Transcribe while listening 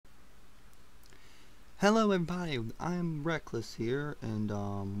Hello everybody, I'm Reckless here, and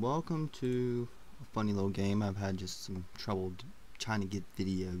welcome to a funny little game. I've had just some trouble trying to get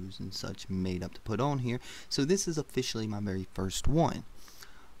videos and such made up to put on here, so this is officially my very first one.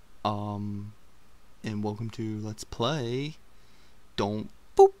 And welcome to Let's Play Don't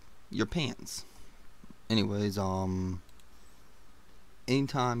Boop Your Pants. Anyways,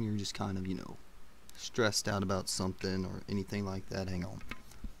 anytime you're just kind of, stressed out about something or anything like that, hang on,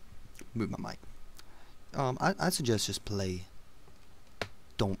 move my mic. I suggest just play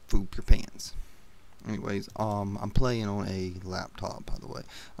Don't Foop Your Pants. Anyways, I'm playing on a laptop, by the way.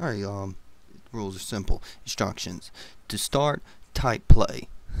 Alright, rules are simple. Instructions. To start, type play.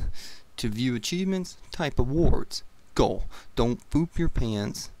 To view achievements, type awards. Goal. Don't foop your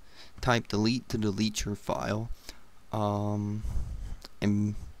pants. Type delete to delete your file. And,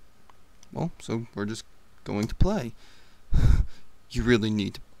 well, so we're just going to play. You really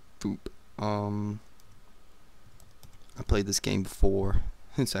need to foop. I played this game before.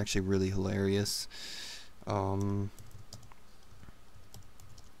 It's actually really hilarious. No.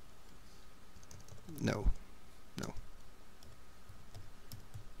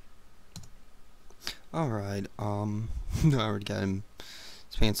 Alright, I already got him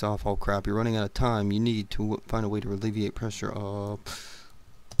his pants off. Oh crap, you're running out of time. You need to find a way to alleviate pressure.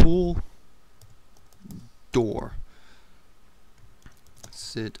 Pull door.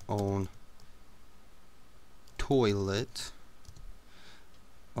 Sit on toilet.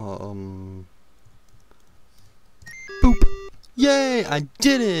 Boop. Yay! I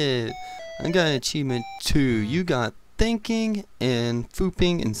did it! I got an achievement 2. You got thinking and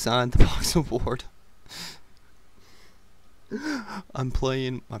fooping inside the box award. I'm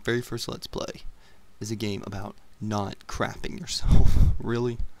playing my very first Let's Play. Is a game about not crapping yourself.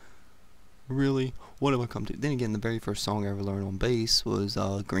 Really? Really? What have I come to? Then again, the very first song I ever learned on bass was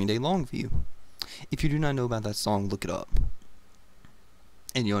Green Day Longview. If you do not know about that song, look it up.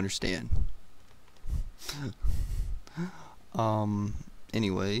 And you understand.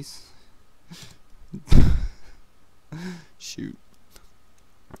 Anyways. Shoot.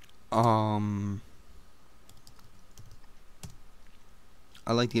 I'd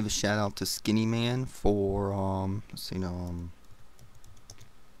like to give a shout out to Skinny Man for, let's see now,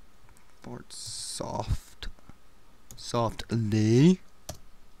 for its softly.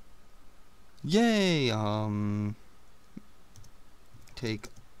 Yay! Take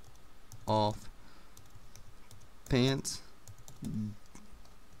off pants.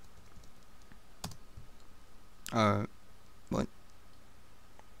 What?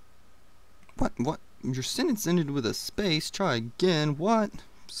 What? Your sentence ended with a space. Try again. What?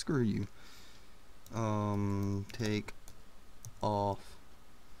 Screw you. Take off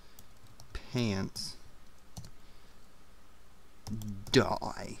pants.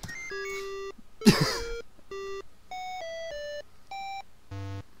 Die.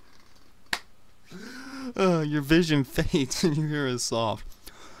 Your vision fades and you hear a soft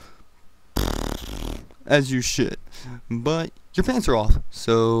as you should, but your pants are off,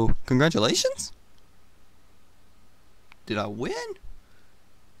 so congratulations. Did I win?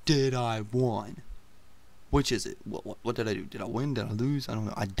 Did I won? Which is it? What did I do? Did I win? Did I lose? I don't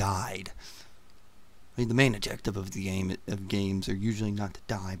know. I died. I mean, the main objective of the games are usually not to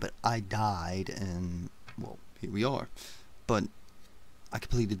die, but I died, and well, here we are. But I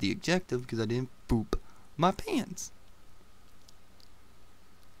completed the objective because I didn't boop my pants.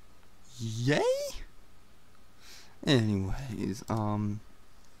 Yay! Anyways,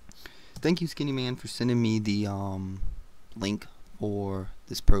 thank you, Skinny Man, for sending me the link for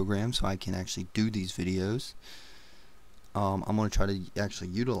this program so I can actually do these videos. I'm gonna try to actually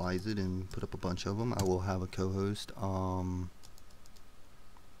utilize it and put up a bunch of them. I will have a co-host.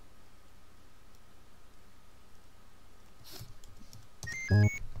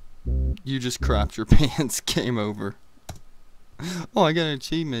 You just crapped your pants. Game over. Oh, I got an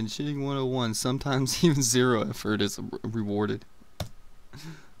achievement. Shitting 101. Sometimes even 0 effort is rewarded.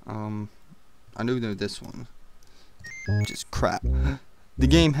 I know this one. Just crap. The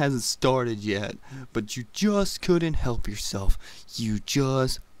game hasn't started yet, but you just couldn't help yourself. You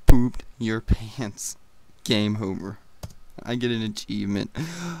just pooped your pants. Game over. I get an achievement.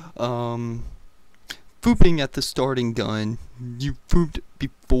 Pooping at the starting gun. You pooped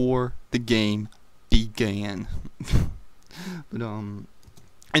before the game began. But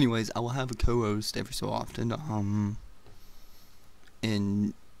anyways, I will have a co-host every so often.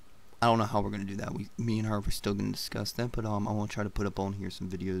 And I don't know how we're gonna do that. Me and her, we're still gonna discuss that. But I want to try to put up on here some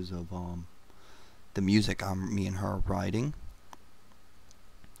videos of the music me and her are writing.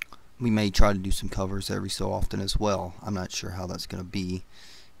 We may try to do some covers every so often as well. I'm not sure how that's gonna be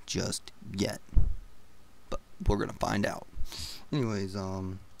just yet. We're gonna find out. Anyways,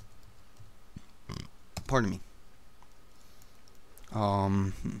 pardon me.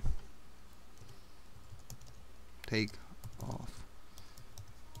 Take off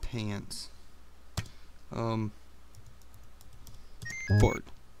pants. Fart.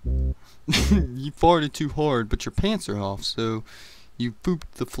 You farted too hard, but your pants are off, so you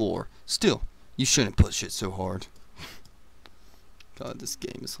pooped the floor. Still, you shouldn't push it so hard. God, this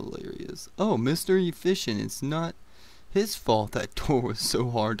game is hilarious. Oh, Mr. Efficient, it's not his fault that door was so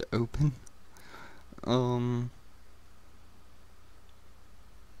hard to open.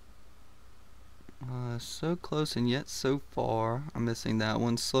 So close and yet so far. I'm missing that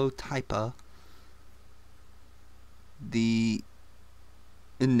one. Slow typer. The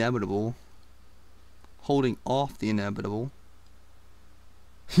inevitable. Holding off the inevitable.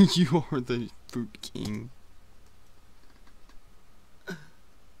 You are the food king.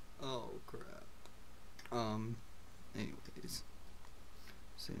 Oh crap. Anyways.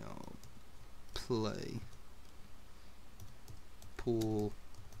 So now play. Pull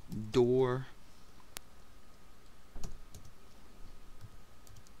door.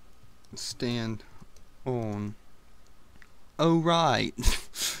 Stand on. Oh right.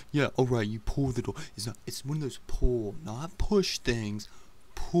 Yeah, alright, you pull the door. It's one of those pull, not push things.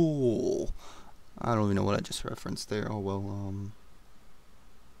 Pull. I don't even know what I just referenced there. Oh well,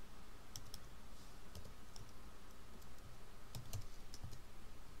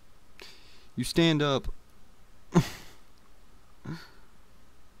 you stand up.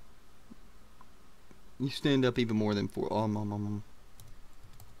 You stand up even more than 4.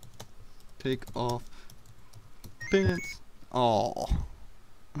 Take off pants. Oh,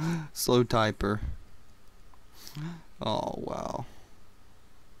 slow typer. Oh wow.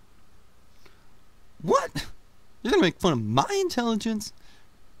 What? You're gonna make fun of my intelligence?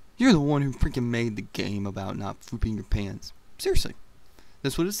 You're the one who freaking made the game about not pooping your pants. Seriously.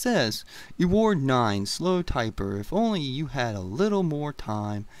 That's what it says. Reward 9, slow typer. If only you had a little more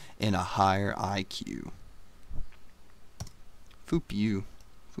time and a higher IQ. Foop you.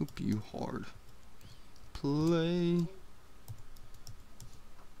 Foop you hard. Play.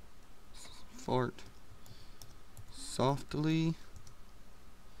 Fart. Softly.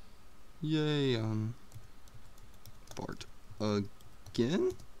 Yay, fart.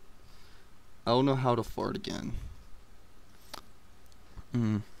 Again? I don't know how to fart again.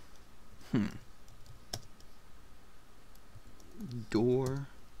 Door.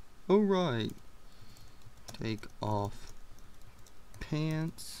 Oh right. Take off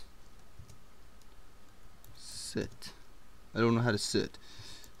pants. Sit. I don't know how to sit.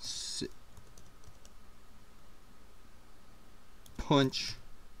 Sit. Punch.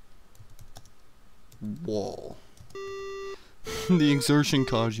 Wall. The exertion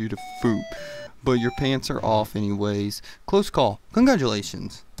caused you to poop, but your pants are off anyways. Close call.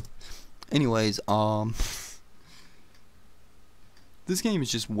 Congratulations. Anyways, this game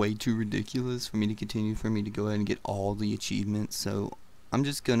is just way too ridiculous for me to continue, for me to go ahead and get all the achievements, so I'm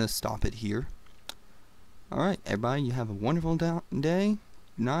just gonna stop it here. Alright, everybody, you have a wonderful day,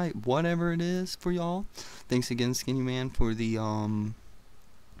 night, whatever it is for y'all. Thanks again, Skinny Man, for the,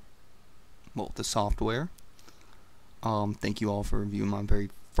 the software. Thank you all for viewing my very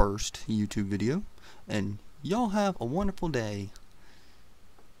first YouTube video, and y'all have a wonderful day,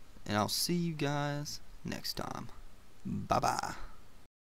 and I'll see you guys next time. Bye bye.